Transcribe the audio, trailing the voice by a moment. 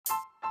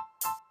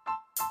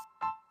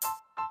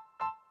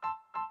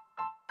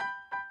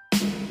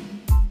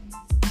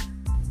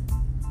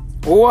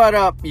What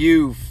up,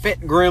 you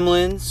fit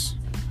gremlins?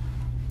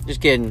 Just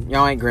kidding.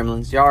 Y'all ain't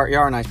gremlins. Y'all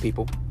are nice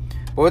people.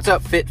 But what's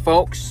up, fit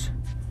folks?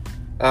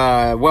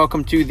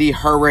 Welcome to the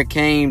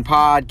Hurricane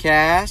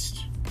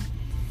Podcast.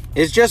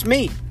 It's just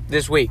me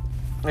this week.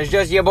 It's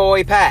just your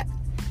boy, Pat.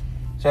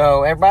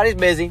 So, everybody's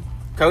busy.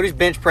 Cody's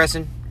bench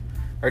pressing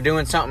or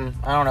doing something.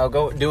 I don't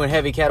know, doing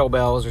heavy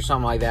kettlebells or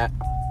something like that.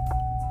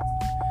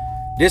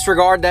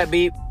 Disregard that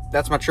beep.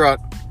 That's my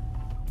truck.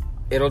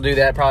 It'll do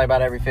that probably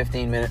about every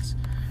 15 minutes.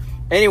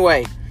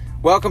 Anyway,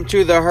 welcome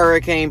to the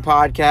Hurricane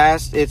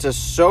Podcast. It's a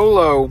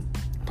solo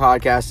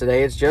podcast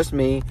today. It's just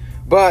me.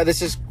 But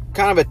this is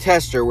kind of a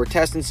tester. We're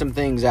testing some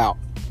things out.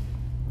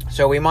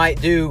 So we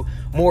might do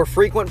more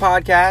frequent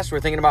podcasts. We're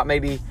thinking about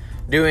maybe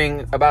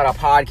doing about a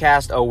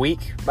podcast a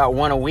week, about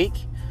one a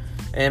week.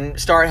 And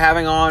start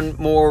having on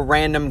more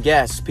random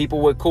guests,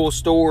 people with cool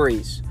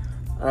stories.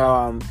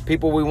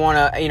 People we want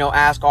to,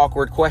 ask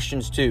awkward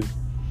questions to.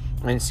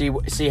 And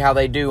see how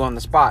they do on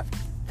the spot.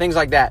 Things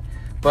like that.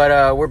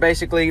 But we're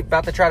basically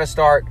about to try to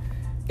start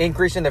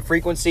increasing the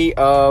frequency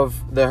of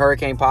the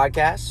Hurricane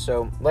Podcast.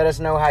 So let us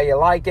know how you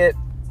like it.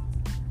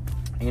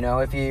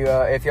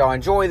 If y'all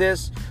enjoy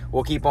this,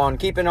 we'll keep on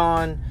keeping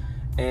on.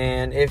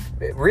 And if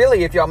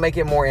y'all make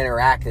it more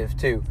interactive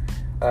too.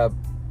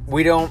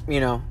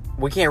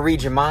 We can't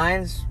read your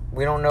minds.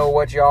 We don't know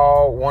what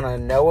y'all want to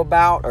know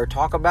about or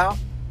talk about.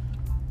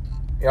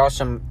 Y'all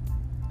some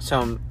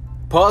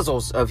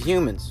puzzles of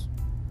humans.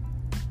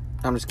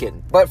 I'm just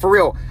kidding. But for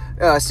real,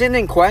 send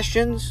in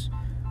questions,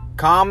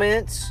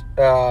 comments.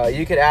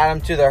 You could add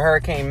them to the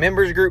Hurricane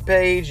Members Group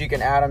page. You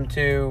can add them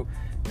to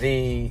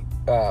the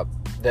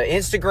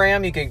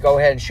Instagram. You could go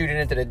ahead and shoot it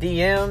into the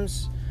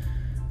DMs.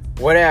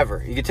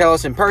 Whatever. You can tell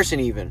us in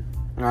person even.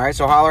 All right,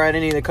 so holler at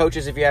any of the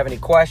coaches if you have any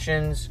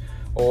questions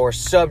or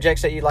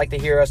subjects that you'd like to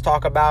hear us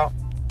talk about.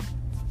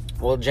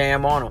 We'll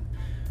jam on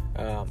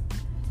them.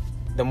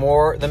 The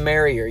more, the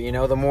merrier,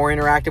 the more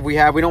interactive we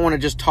have. We don't want to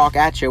just talk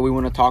at you. We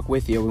want to talk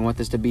with you. We want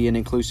this to be an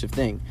inclusive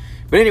thing.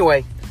 But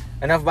anyway,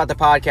 enough about the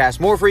podcast.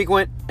 More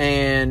frequent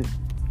and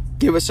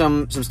give us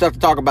some stuff to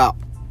talk about.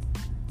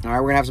 All right,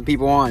 we're going to have some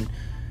people on.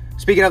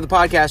 Speaking of the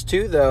podcast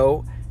too,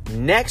 though,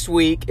 next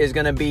week is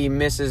going to be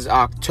Mrs.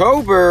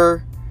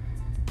 October.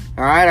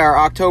 All right, our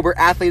October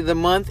Athlete of the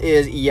Month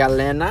is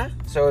Yelena.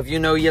 So if you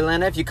know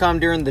Yelena, if you come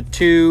during the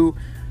 2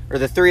 or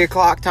the 3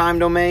 o'clock time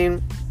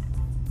domain,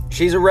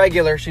 she's a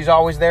regular. She's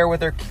always there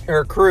with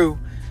her crew.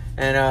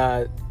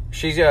 And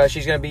she's going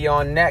to be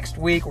on next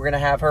week. We're going to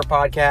have her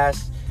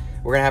podcast.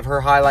 We're going to have her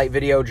highlight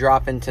video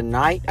dropping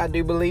tonight, I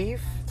do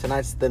believe.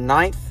 Tonight's the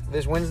 9th,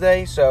 this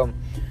Wednesday. So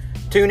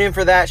tune in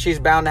for that. She's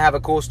bound to have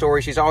a cool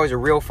story. She's always a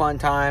real fun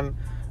time.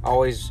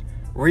 Always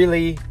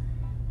really,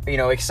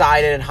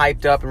 excited and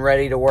hyped up and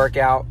ready to work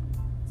out.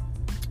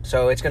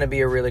 So it's going to be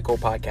a really cool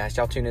podcast.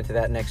 Y'all tune into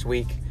that next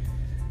week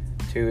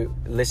to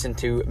listen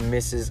to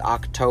Mrs.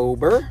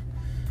 October.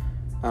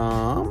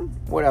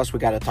 What else we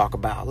got to talk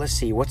about? Let's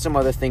see. What's some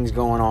other things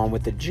going on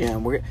with the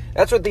gym?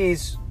 That's what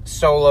these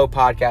solo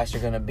podcasts are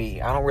going to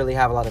be. I don't really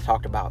have a lot to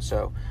talk about,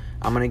 so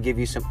I'm going to give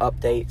you some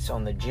updates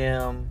on the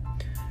gym,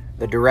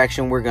 the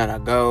direction we're going to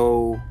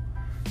go,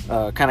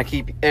 kind of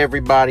keep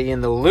everybody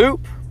in the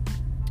loop.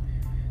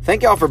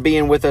 Thank y'all for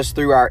being with us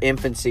through our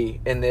infancy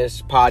in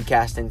this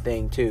podcasting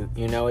thing too.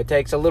 It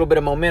takes a little bit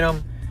of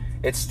momentum.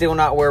 It's still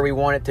not where we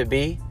want it to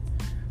be.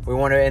 We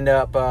want to end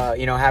up,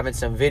 having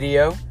some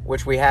video,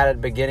 which we had at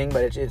the beginning,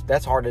 but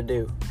that's hard to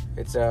do.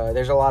 It's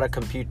there's a lot of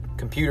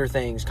computer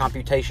things,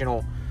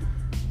 computational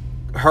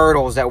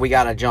hurdles that we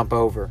got to jump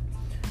over.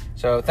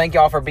 So thank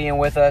y'all for being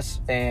with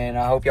us, and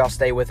I hope y'all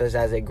stay with us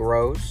as it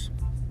grows.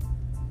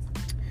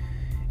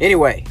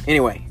 Anyway,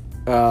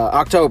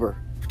 October.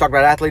 We talked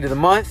about Athlete of the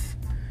Month.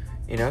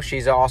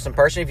 She's an awesome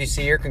person. If you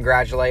see her,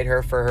 congratulate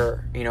her for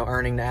her,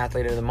 earning the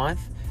Athlete of the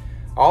Month.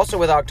 Also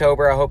with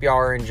October, I hope y'all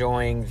are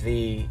enjoying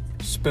the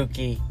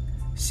spooky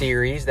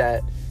series,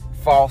 that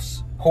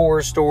false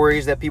horror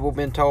stories that people have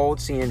been told.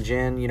 Seeing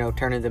Jen,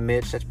 turn into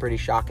Mitch, that's pretty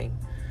shocking.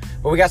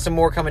 But we got some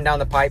more coming down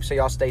the pipe, so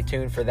y'all stay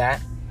tuned for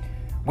that.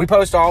 We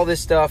post all this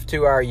stuff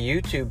to our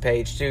YouTube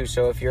page too,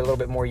 so if you're a little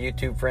bit more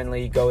YouTube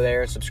friendly, go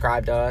there,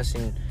 subscribe to us,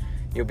 and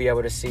you'll be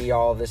able to see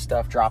all this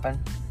stuff dropping.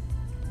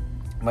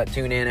 But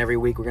tune in every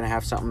week. We're going to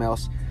have something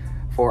else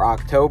for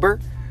October.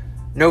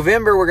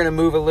 November, we're going to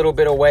move a little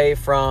bit away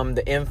from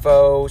the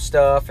info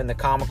stuff and the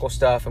comical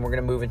stuff, and we're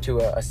going to move into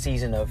a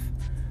season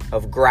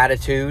of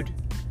gratitude.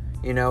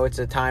 It's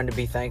a time to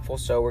be thankful,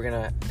 so we're going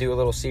to do a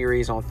little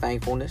series on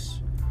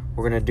thankfulness.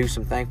 We're going to do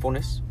some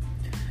thankfulness.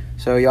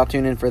 So y'all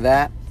tune in for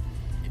that.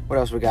 What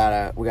else we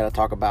gotta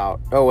talk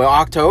about? Oh, well,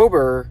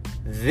 October,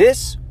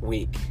 this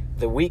week,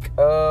 the week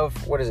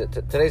of, what is it?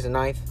 Today's the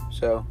 9th,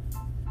 so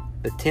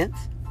the 10th?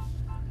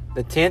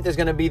 The 10th is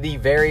going to be the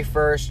very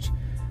first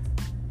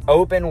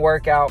open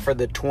workout for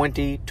the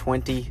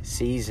 2020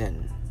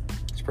 season.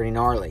 It's pretty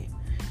gnarly.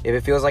 If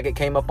it feels like it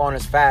came up on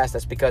us fast,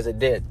 that's because it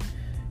did.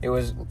 It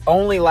was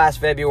only last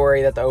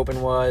February that the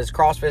open was.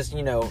 CrossFit's,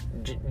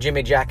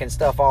 Jimmy Jack and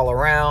stuff all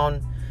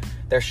around.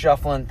 They're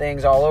shuffling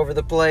things all over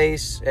the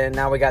place. And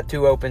now we got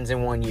 2 opens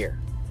in 1 year.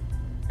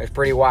 It's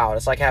pretty wild.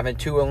 It's like having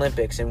 2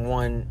 Olympics in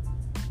 1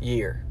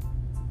 year.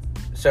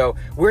 So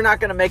we're not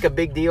going to make a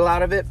big deal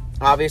out of it.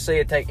 Obviously,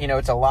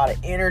 it's a lot of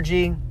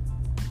energy.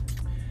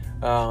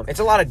 It's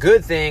a lot of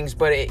good things,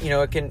 but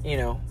it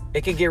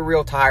can get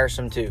real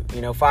tiresome too.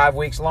 5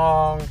 weeks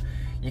long.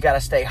 You got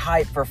to stay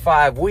hyped for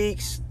 5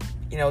 weeks.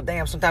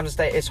 Sometimes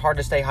it's hard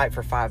to stay hyped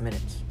for 5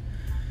 minutes.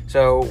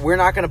 So we're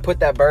not going to put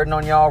that burden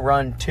on y'all.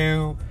 Run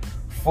 2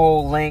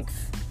 full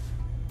length,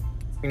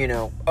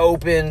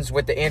 opens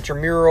with the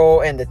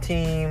intramural and the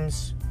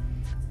teams.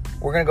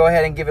 We're going to go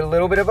ahead and give it a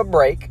little bit of a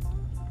break.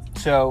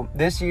 So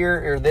this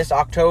year, or this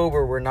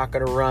October, we're not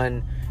going to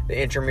run the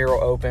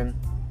intramural open.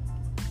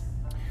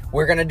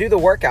 We're going to do the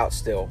workouts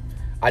still.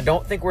 I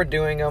don't think we're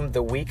doing them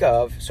the week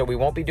of, so we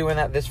won't be doing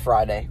that this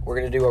Friday. We're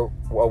going to do a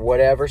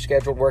whatever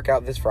scheduled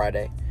workout this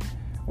Friday.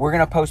 We're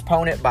going to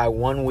postpone it by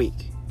 1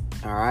 week.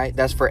 All right?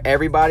 That's for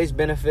everybody's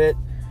benefit.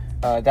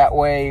 That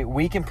way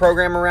we can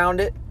program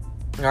around it.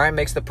 All right?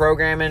 Makes the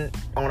programming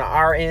on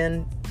our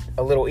end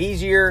a little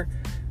easier.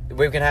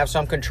 We can have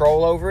some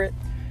control over it.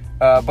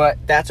 But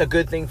that's a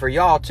good thing for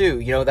y'all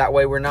too. That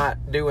way we're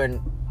not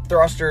doing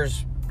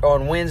thrusters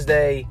on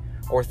Wednesday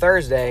or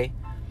Thursday,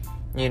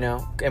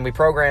 and we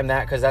program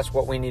that because that's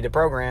what we need to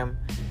program.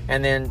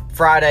 And then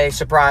Friday,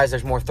 surprise,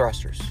 there's more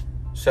thrusters.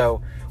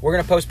 So we're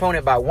going to postpone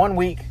it by 1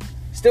 week,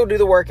 still do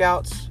the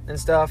workouts and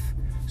stuff.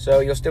 So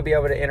you'll still be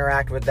able to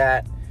interact with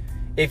that.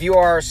 If you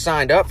are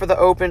signed up for the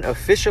Open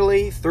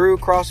officially through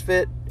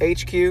CrossFit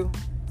HQ,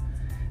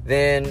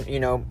 then,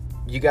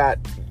 you got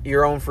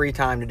your own free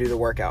time to do the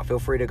workout. Feel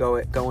free to go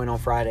in on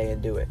Friday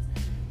and do it.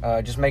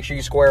 Just make sure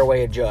you square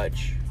away a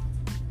judge.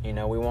 We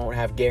won't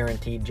have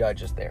guaranteed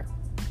judges there.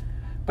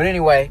 But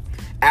anyway,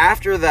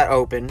 after that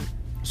Open,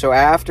 so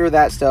after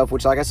that stuff,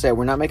 which like I said,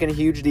 we're not making a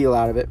huge deal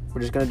out of it.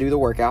 We're just going to do the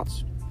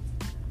workouts.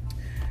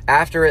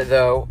 After it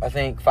though, I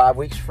think 5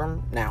 weeks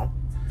from now,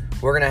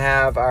 we're going to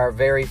have our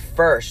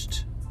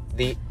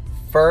the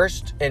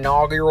first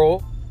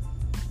inaugural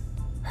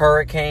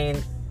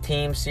Hurricane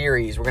Team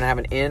Series. We're going to have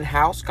an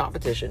in-house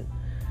competition.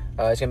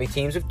 It's going to be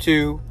teams of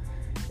 2.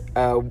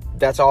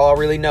 That's all I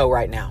really know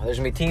right now. There's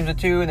going to be teams of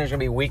 2, and there's going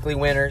to be weekly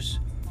winners.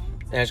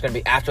 And it's going to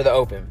be after the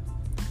Open.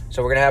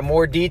 So we're going to have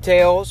more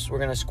details. We're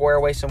going to square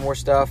away some more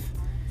stuff.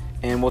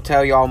 And we'll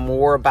tell y'all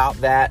more about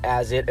that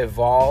as it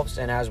evolves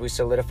and as we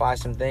solidify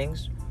some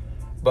things.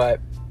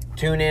 But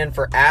tune in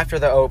for after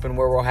the Open,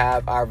 where we'll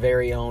have our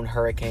very own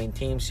Hurricane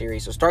Team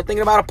Series. So start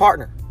thinking about a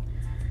partner.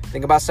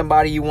 Think about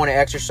somebody you want to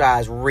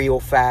exercise real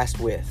fast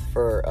with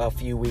for a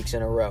few weeks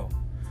in a row.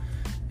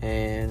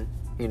 And,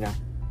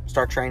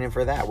 start training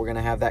for that. We're going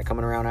to have that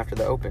coming around after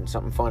the Open.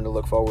 Something fun to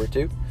look forward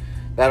to.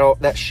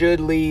 That should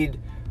lead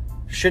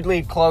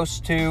close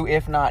to,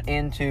 if not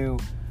into,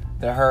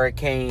 the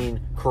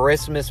Hurricane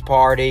Christmas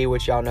party,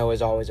 which y'all know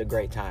is always a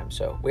great time.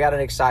 So we got an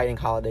exciting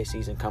holiday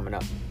season coming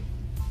up.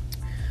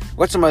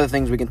 What's some other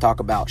things we can talk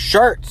about?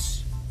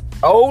 Shirts.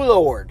 Oh,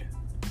 Lord.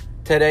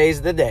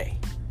 Today's the day.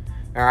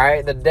 All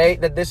right, the date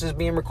that this is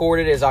being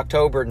recorded is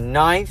October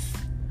 9th.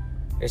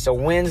 It's a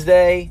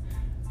Wednesday,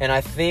 and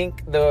I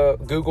think the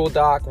Google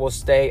Doc will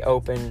stay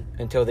open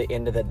until the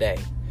end of the day.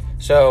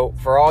 So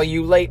for all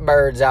you late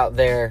birds out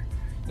there,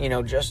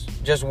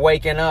 just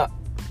waking up,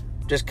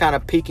 just kind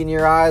of peeking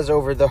your eyes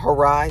over the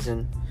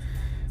horizon,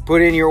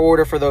 put in your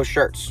order for those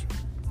shirts.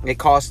 It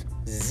costs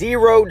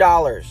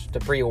 $0 to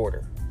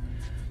pre-order.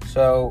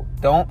 So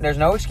there's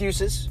no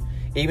excuses.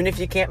 Even if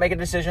you can't make a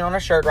decision on a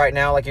shirt right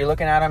now, like you're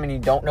looking at them and you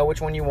don't know which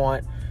one you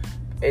want,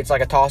 it's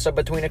like a toss-up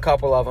between a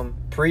couple of them.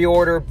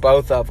 Pre-order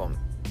both of them.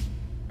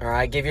 All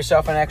right, give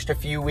yourself an extra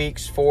few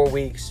weeks, 4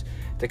 weeks,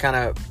 to kind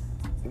of,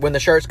 when the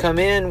shirts come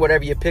in,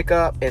 whatever you pick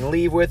up and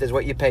leave with is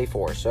what you pay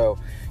for. So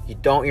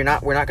we're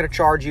not going to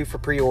charge you for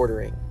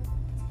pre-ordering.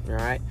 All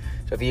right.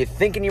 So if you're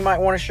thinking you might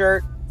want a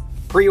shirt,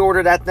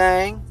 pre-order that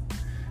thing.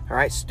 All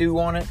right, stew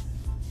on it,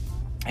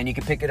 and you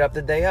can pick it up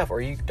the day of, or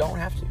you don't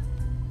have to.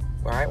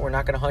 All right, we're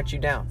not going to hunt you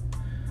down.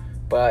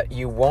 But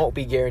you won't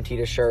be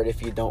guaranteed a shirt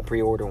if you don't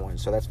pre-order one.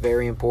 So that's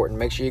very important.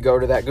 Make sure you go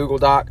to that Google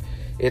Doc.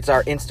 It's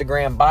our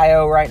Instagram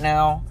bio right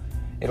now.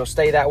 It'll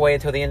stay that way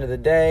until the end of the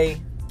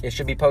day. It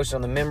should be posted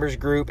on the members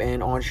group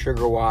and on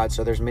SugarWOD.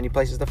 So there's many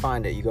places to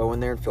find it. You go in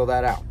there and fill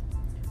that out.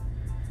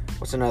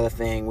 What's another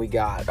thing we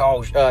got?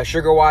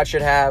 SugarWOD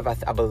should have,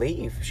 I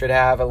believe, should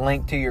have a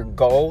link to your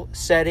goal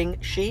setting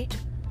sheet.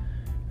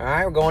 All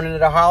right, we're going into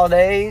the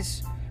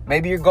holidays.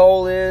 Maybe your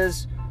goal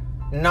is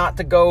not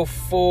to go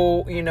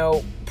full,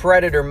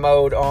 predator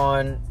mode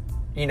on,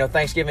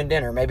 Thanksgiving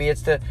dinner. Maybe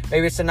it's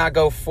to not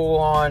go full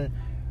on,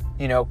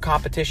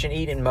 competition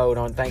eating mode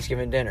on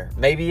Thanksgiving dinner.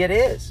 Maybe it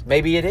is.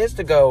 Maybe it is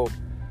to go,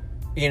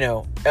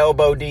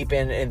 elbow deep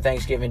in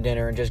Thanksgiving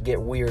dinner and just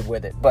get weird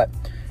with it. But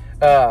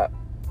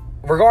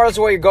regardless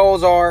of what your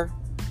goals are,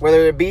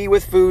 whether it be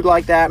with food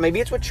like that,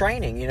 maybe it's with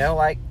training,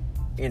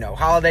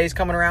 holidays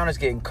coming around, it's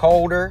getting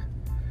colder.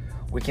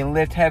 We can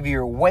lift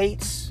heavier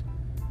weights.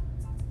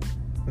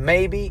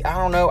 Maybe, I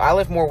don't know. I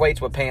lift more weights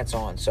with pants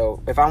on.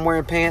 So if I'm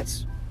wearing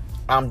pants,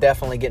 I'm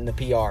definitely getting the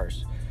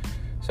PRs.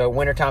 So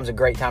wintertime's a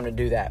great time to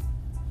do that.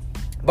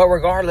 But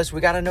regardless,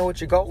 we got to know what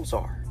your goals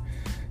are.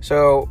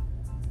 So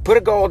put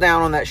a goal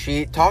down on that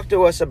sheet. Talk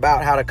to us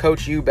about how to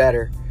coach you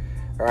better.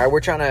 All right,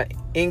 we're trying to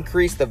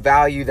increase the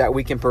value that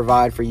we can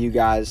provide for you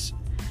guys.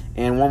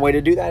 And one way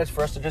to do that is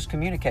for us to just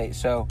communicate.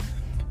 So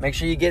make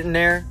sure you get in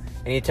there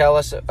and you tell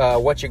us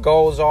what your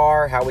goals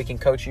are, how we can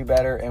coach you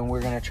better, and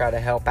we're going to try to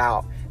help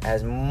out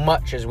as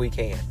much as we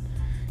can.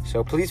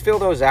 So please fill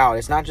those out.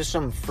 It's not just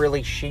some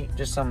frilly sheet,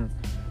 just some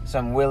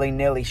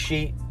willy-nilly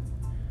sheet,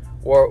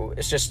 or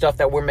it's just stuff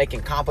that we're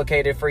making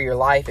complicated for your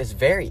life. It's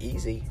very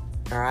easy.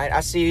 All right,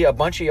 I see a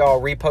bunch of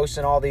y'all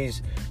reposting all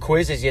these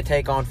quizzes you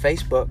take on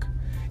Facebook.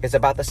 It's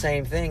about the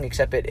same thing,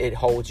 except it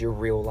holds your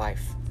real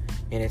life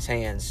in its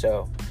hands.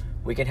 So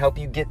we can help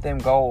you get them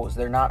goals.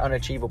 They're not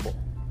unachievable.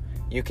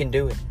 You can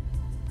do it.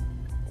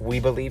 We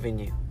believe in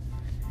you.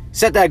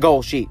 Set that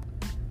goal sheet.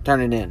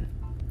 Turn it in.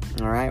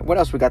 All right, what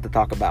else we got to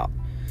talk about?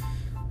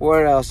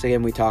 What else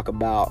can we talk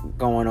about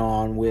going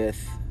on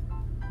with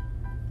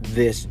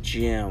this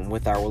gym,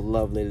 with our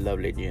lovely,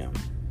 lovely gym?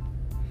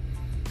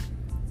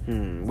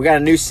 We got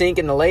a new sink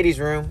in the ladies'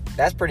 room.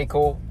 That's pretty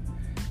cool.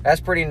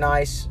 That's pretty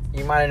nice.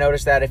 You might have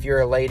noticed that if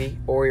you're a lady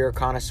or you're a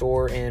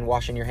connoisseur in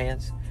washing your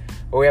hands.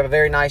 But we have a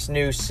very nice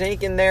new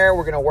sink in there.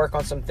 We're going to work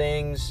on some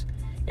things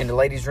in the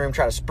ladies' room,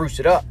 try to spruce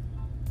it up.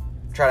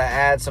 Try to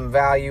add some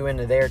value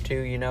into there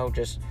too,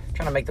 just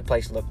trying to make the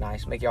place look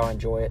nice. Make y'all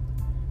enjoy it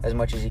as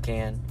much as you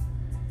can.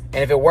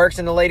 And if it works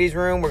in the ladies'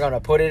 room, we're going to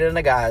put it in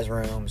the guys'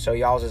 room. So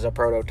y'all's is a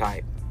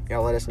prototype.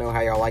 Y'all let us know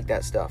how y'all like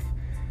that stuff.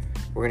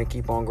 We're going to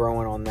keep on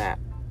growing on that.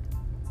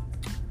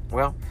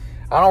 Well,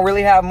 I don't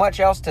really have much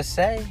else to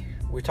say.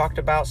 We talked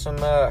about some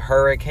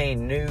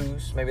hurricane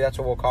news. Maybe that's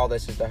what we'll call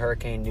this, is the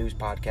Hurricane News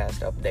Podcast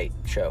Update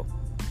Show.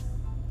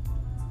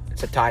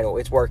 It's a title.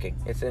 It's working.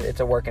 It's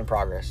a work in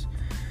progress.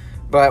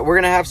 But we're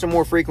going to have some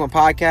more frequent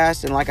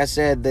podcasts. And like I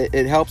said,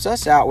 it helps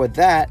us out with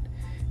that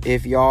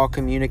if y'all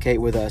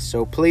communicate with us.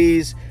 So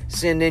please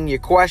send in your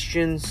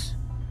questions.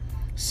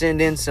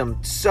 Send in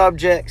some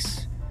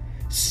subjects.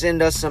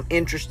 Send us some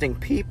interesting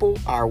people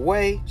our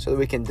way so that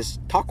we can just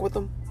talk with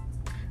them.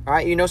 All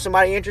right, you know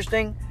somebody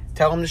interesting?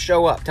 Tell them to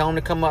show up. Tell them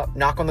to come up,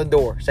 knock on the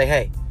door. Say,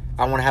 hey,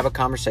 I want to have a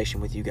conversation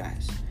with you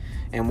guys.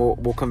 And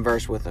we'll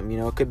converse with them.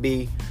 It could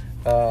be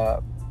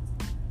the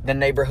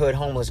neighborhood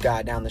homeless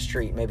guy down the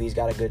street. Maybe he's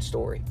got a good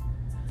story.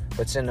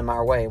 But send him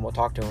our way and we'll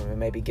talk to him and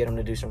maybe get him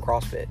to do some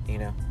CrossFit,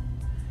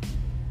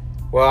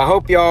 Well, I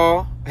hope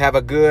y'all have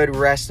a good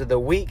rest of the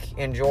week.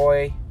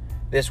 Enjoy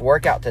this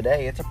workout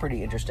today. It's a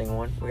pretty interesting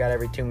one. We got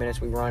every 2 minutes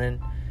we running.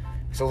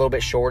 It's a little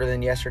bit shorter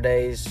than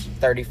yesterday's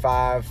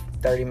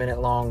 30-minute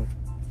long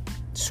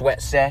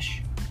sweat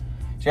sesh.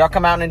 So y'all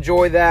come out and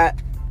enjoy that.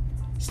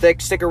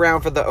 Stick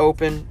around for the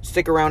open.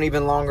 Stick around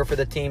even longer for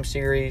the team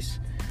series.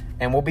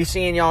 And we'll be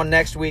seeing y'all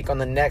next week on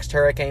the next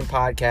Hurricane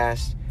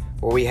Podcast,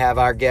 where we have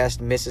our guest,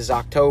 Mrs.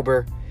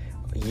 October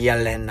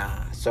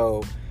Yelena.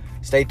 So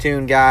stay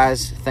tuned,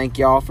 guys. Thank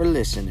y'all for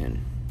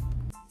listening.